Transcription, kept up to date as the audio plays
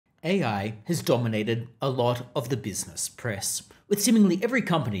AI has dominated a lot of the business press, with seemingly every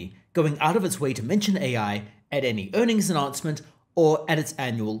company going out of its way to mention AI at any earnings announcement or at its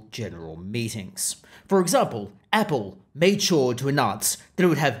annual general meetings. For example, Apple made sure to announce that it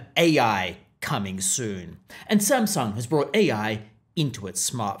would have AI coming soon, and Samsung has brought AI into its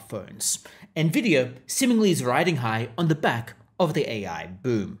smartphones. Nvidia seemingly is riding high on the back of the AI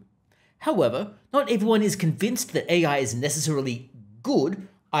boom. However, not everyone is convinced that AI is necessarily good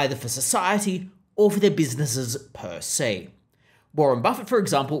either for society or for their businesses per se. Warren Buffett, for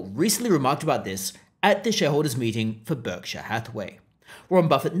example, recently remarked about this at the shareholders meeting for Berkshire Hathaway. Warren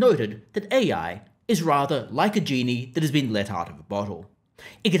Buffett noted that AI is rather like a genie that has been let out of a bottle.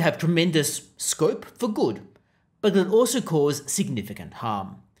 It could have tremendous scope for good, but it could also cause significant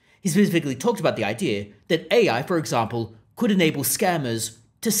harm. He specifically talked about the idea that AI, for example, could enable scammers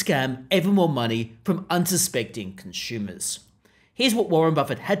to scam ever more money from unsuspecting consumers. Here's what Warren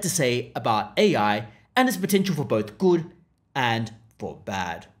Buffett had to say about AI and its potential for both good and for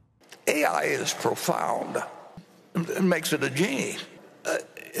bad. AI is profound. It makes it a genie.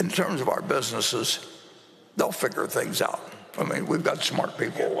 In terms of our businesses, they'll figure things out. I mean, we've got smart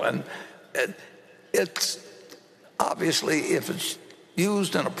people, and it's obviously, if it's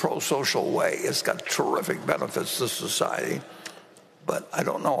used in a pro-social way, it's got terrific benefits to society. But I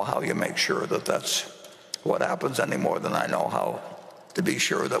don't know how you make sure that that's what happens any more than I know how to be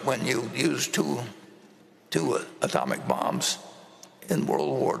sure that when you use two atomic bombs in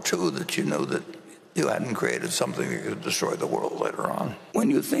World War II, that you knew that you hadn't created something that could destroy the world later on.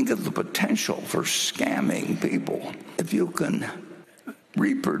 When you think of the potential for scamming people, if you can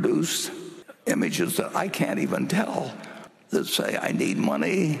reproduce images that I can't even tell, that say, I need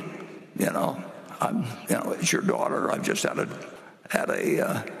money, it's your daughter, I've just had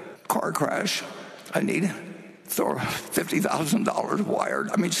a car crash, I need $50,000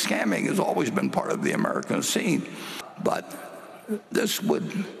 wired. I mean, scamming has always been part of the American scene, but this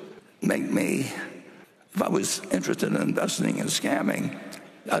would make me, if I was interested in investing in scamming,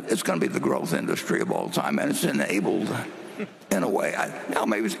 it's going to be the growth industry of all time, and it's enabled in a way.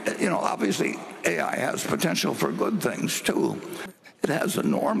 Obviously AI has potential for good things too. It has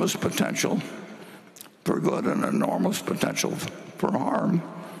enormous potential for good and enormous potential for harm.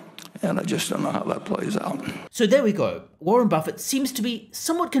 And I just don't know how that plays out. So there we go. Warren Buffett seems to be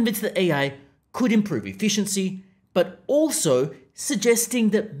somewhat convinced that AI could improve efficiency, but also suggesting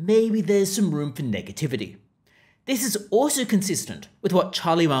that maybe there's some room for negativity. This is also consistent with what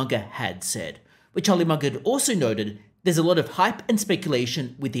Charlie Munger had said, where Charlie Munger had also noted there's a lot of hype and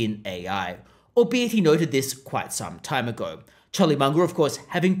speculation within AI, albeit he noted this quite some time ago. Charlie Munger, of course,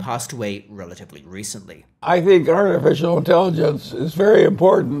 having passed away relatively recently. I think artificial intelligence is very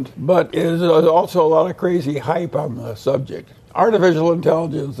important, but there's also a lot of crazy hype on the subject. Artificial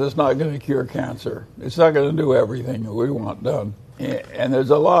intelligence is not going to cure cancer. It's not going to do everything that we want done. And there's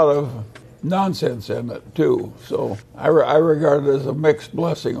a lot of nonsense in it, too. So I regard it as a mixed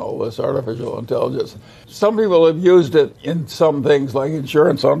blessing, all this artificial intelligence. Some people have used it in some things like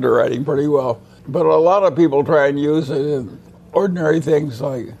insurance underwriting pretty well, but a lot of people try and use it in ordinary things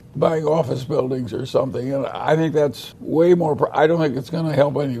like buying office buildings or something, and I think that's way more. I don't think it's going to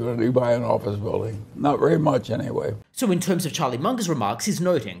help anybody buy an office building. Not very much, anyway. So in terms of Charlie Munger's remarks, he's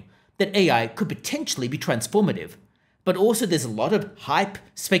noting that AI could potentially be transformative, but also there's a lot of hype,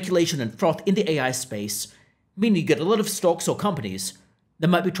 speculation, and froth in the AI space, meaning you get a lot of stocks or companies that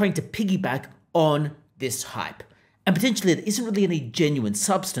might be trying to piggyback on this hype, and potentially there isn't really any genuine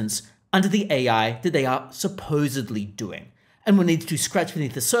substance under the AI that they are supposedly doing. And we'll need to scratch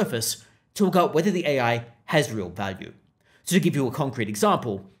beneath the surface to work out whether the AI has real value. So to give you a concrete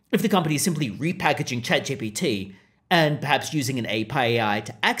example, if the company is simply repackaging ChatGPT and perhaps using an AI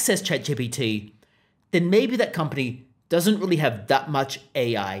to access ChatGPT, then maybe that company doesn't really have that much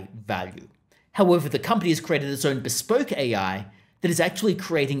AI value. However, if the company has created its own bespoke AI that is actually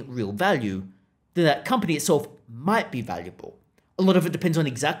creating real value, then that company itself might be valuable. A lot of it depends on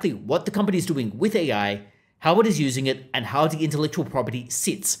exactly what the company is doing with AI, how it is using it, and how the intellectual property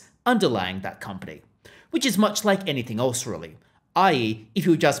sits underlying that company. Which is much like anything else really, i.e. if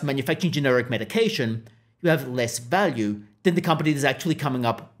you're just manufacturing generic medication, you have less value than the company that's actually coming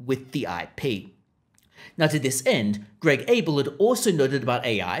up with the IP. Now to this end, Greg Abel had also noted about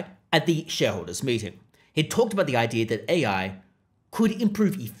AI at the shareholders meeting. He talked about the idea that AI could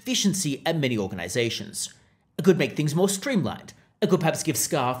improve efficiency at many organizations. It could make things more streamlined. It could perhaps give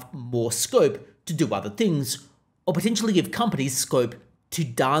staff more scope to do other things, or potentially give companies scope to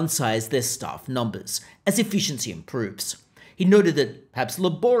downsize their staff numbers as efficiency improves. He noted that perhaps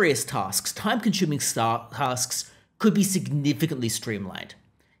laborious tasks, time-consuming tasks, could be significantly streamlined.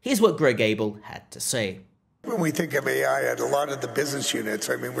 Here's what Greg Abel had to say. When we think of AI at a lot of the business units,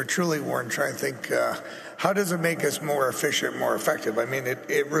 I mean, we're truly, Warren, trying to think, how does it make us more efficient, more effective? I mean,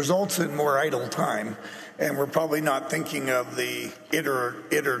 it results in more idle time, and we're probably not thinking of the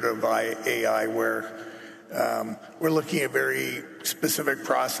iterative AI where we're looking at very specific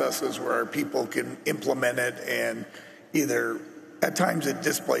processes where our people can implement it, and either at times it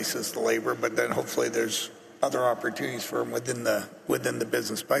displaces the labor, but then hopefully there's other opportunities for them within the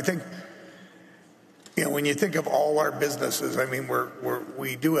business. But I think, you know, when you think of all our businesses, I mean,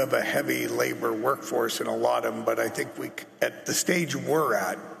 we do have a heavy labor workforce in a lot of them, but I think at the stage we're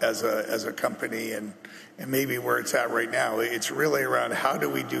at as a company and maybe where it's at right now, it's really around how do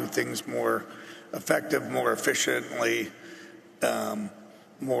we do things more effective, more efficiently,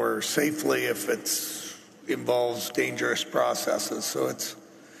 more safely if it involves dangerous processes. So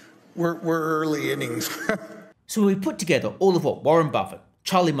we're early innings. So when we put together all of what Warren Buffett,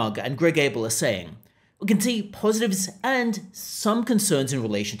 Charlie Munger, and Greg Abel are saying, we can see positives and some concerns in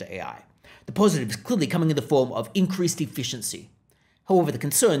relation to AI. The positives clearly coming in the form of increased efficiency. However, the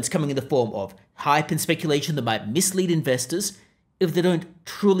concerns coming in the form of hype and speculation that might mislead investors if they don't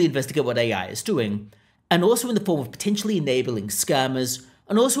truly investigate what AI is doing, and also in the form of potentially enabling scammers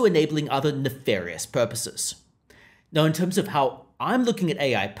and also enabling other nefarious purposes. Now, in terms of how I'm looking at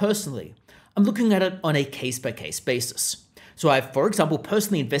AI personally, I'm looking at it on a case-by-case basis. So I've, for example,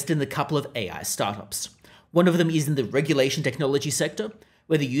 personally invested in a couple of AI startups. One of them is in the regulation technology sector,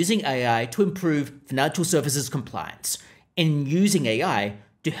 where they're using AI to improve financial services compliance and using AI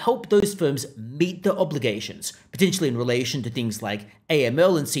to help those firms meet their obligations, potentially in relation to things like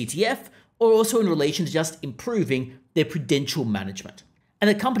AML and CTF, or also in relation to just improving their prudential management. And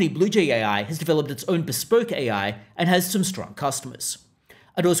the company BlueJay AI has developed its own bespoke AI and has some strong customers.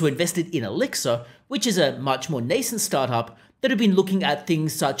 I'd also invested in Elixir, which is a much more nascent startup that have been looking at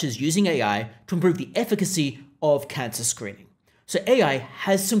things such as using AI to improve the efficacy of cancer screening. So AI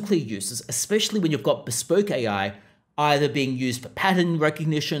has some clear uses, especially when you've got bespoke AI either being used for pattern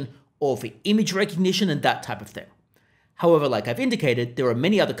recognition or for image recognition and that type of thing. However, like I've indicated, there are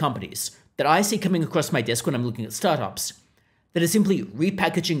many other companies that I see coming across my desk when I'm looking at startups that are simply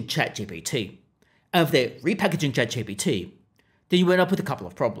repackaging ChatGPT. And if they're repackaging ChatGPT, then you end up with a couple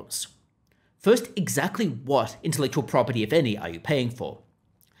of problems. First, exactly what intellectual property, if any, are you paying for?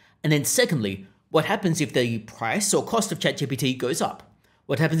 And then secondly, what happens if the price or cost of ChatGPT goes up?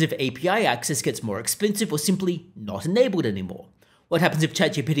 What happens if API access gets more expensive or simply not enabled anymore? What happens if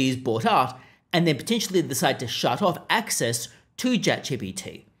ChatGPT is bought out and then potentially decide to shut off access to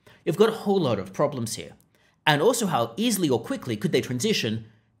ChatGPT? You've got a whole lot of problems here. And also how easily or quickly could they transition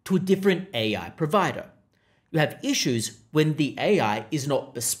to a different AI provider? You have issues when the AI is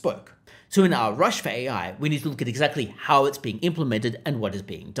not bespoke. So in our rush for AI, we need to look at exactly how it's being implemented and what is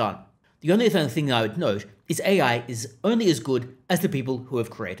being done. The only other thing I would note is AI is only as good as the people who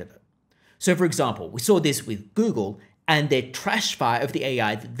have created it. So for example, we saw this with Google and their trash fire of the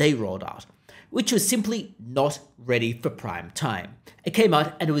AI that they rolled out, which was simply not ready for prime time. It came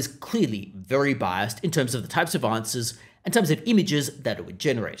out and it was clearly very biased in terms of the types of answers and types of images that it would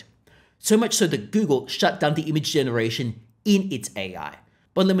generate. So much so that Google shut down the image generation in its AI.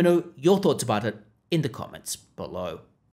 But let me know your thoughts about it in the comments below.